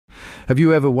Have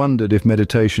you ever wondered if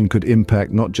meditation could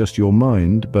impact not just your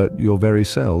mind, but your very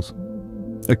cells?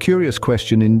 A curious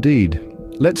question indeed.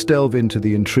 Let's delve into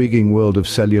the intriguing world of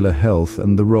cellular health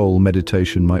and the role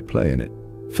meditation might play in it.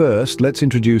 First, let's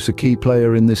introduce a key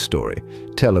player in this story: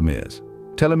 telomeres.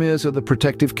 Telomeres are the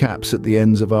protective caps at the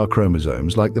ends of our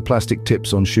chromosomes, like the plastic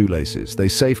tips on shoelaces. They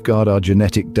safeguard our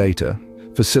genetic data,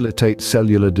 facilitate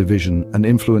cellular division, and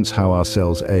influence how our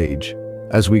cells age.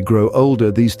 As we grow older,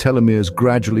 these telomeres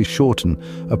gradually shorten,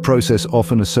 a process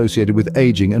often associated with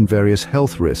aging and various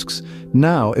health risks.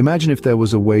 Now, imagine if there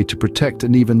was a way to protect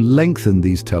and even lengthen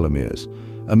these telomeres.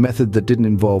 A method that didn't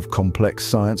involve complex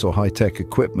science or high-tech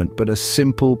equipment, but a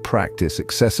simple practice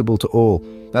accessible to all.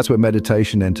 That's where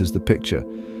meditation enters the picture.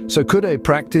 So could a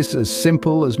practice as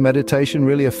simple as meditation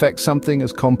really affect something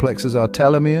as complex as our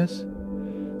telomeres?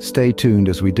 Stay tuned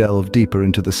as we delve deeper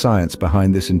into the science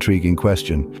behind this intriguing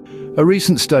question. A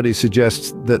recent study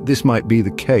suggests that this might be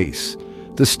the case.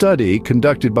 The study,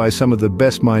 conducted by some of the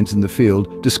best minds in the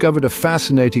field, discovered a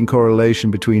fascinating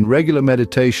correlation between regular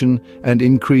meditation and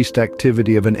increased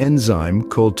activity of an enzyme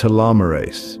called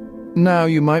telomerase. Now,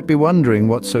 you might be wondering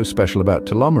what's so special about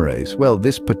telomerase. Well,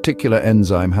 this particular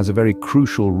enzyme has a very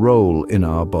crucial role in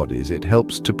our bodies. It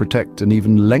helps to protect and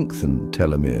even lengthen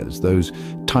telomeres, those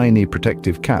tiny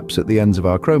protective caps at the ends of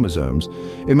our chromosomes.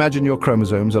 Imagine your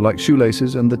chromosomes are like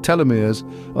shoelaces, and the telomeres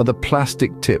are the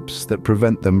plastic tips that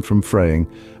prevent them from fraying.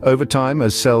 Over time,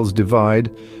 as cells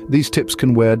divide, these tips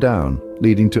can wear down,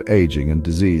 leading to aging and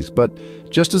disease. But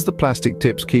just as the plastic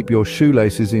tips keep your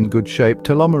shoelaces in good shape,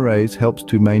 telomerase helps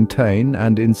to maintain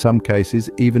and, in some cases,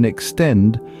 even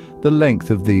extend the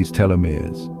length of these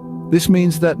telomeres. This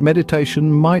means that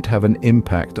meditation might have an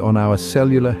impact on our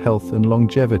cellular health and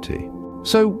longevity.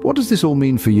 So, what does this all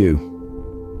mean for you?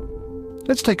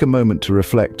 Let's take a moment to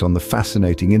reflect on the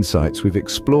fascinating insights we've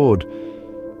explored.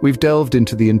 We've delved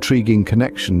into the intriguing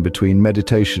connection between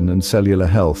meditation and cellular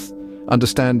health,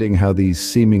 understanding how these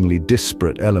seemingly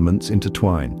disparate elements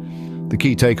intertwine. The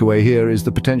key takeaway here is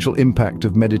the potential impact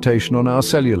of meditation on our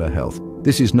cellular health.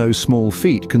 This is no small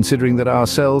feat, considering that our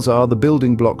cells are the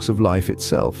building blocks of life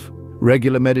itself.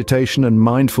 Regular meditation and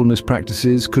mindfulness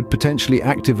practices could potentially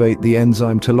activate the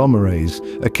enzyme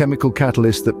telomerase, a chemical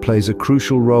catalyst that plays a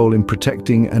crucial role in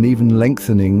protecting and even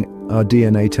lengthening our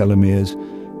DNA telomeres.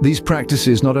 These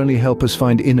practices not only help us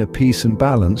find inner peace and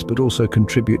balance, but also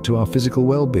contribute to our physical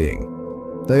well-being.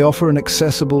 They offer an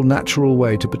accessible, natural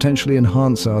way to potentially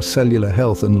enhance our cellular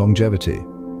health and longevity.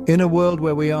 In a world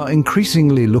where we are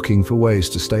increasingly looking for ways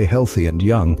to stay healthy and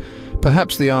young,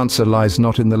 perhaps the answer lies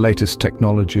not in the latest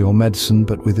technology or medicine,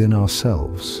 but within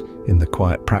ourselves, in the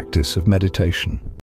quiet practice of meditation.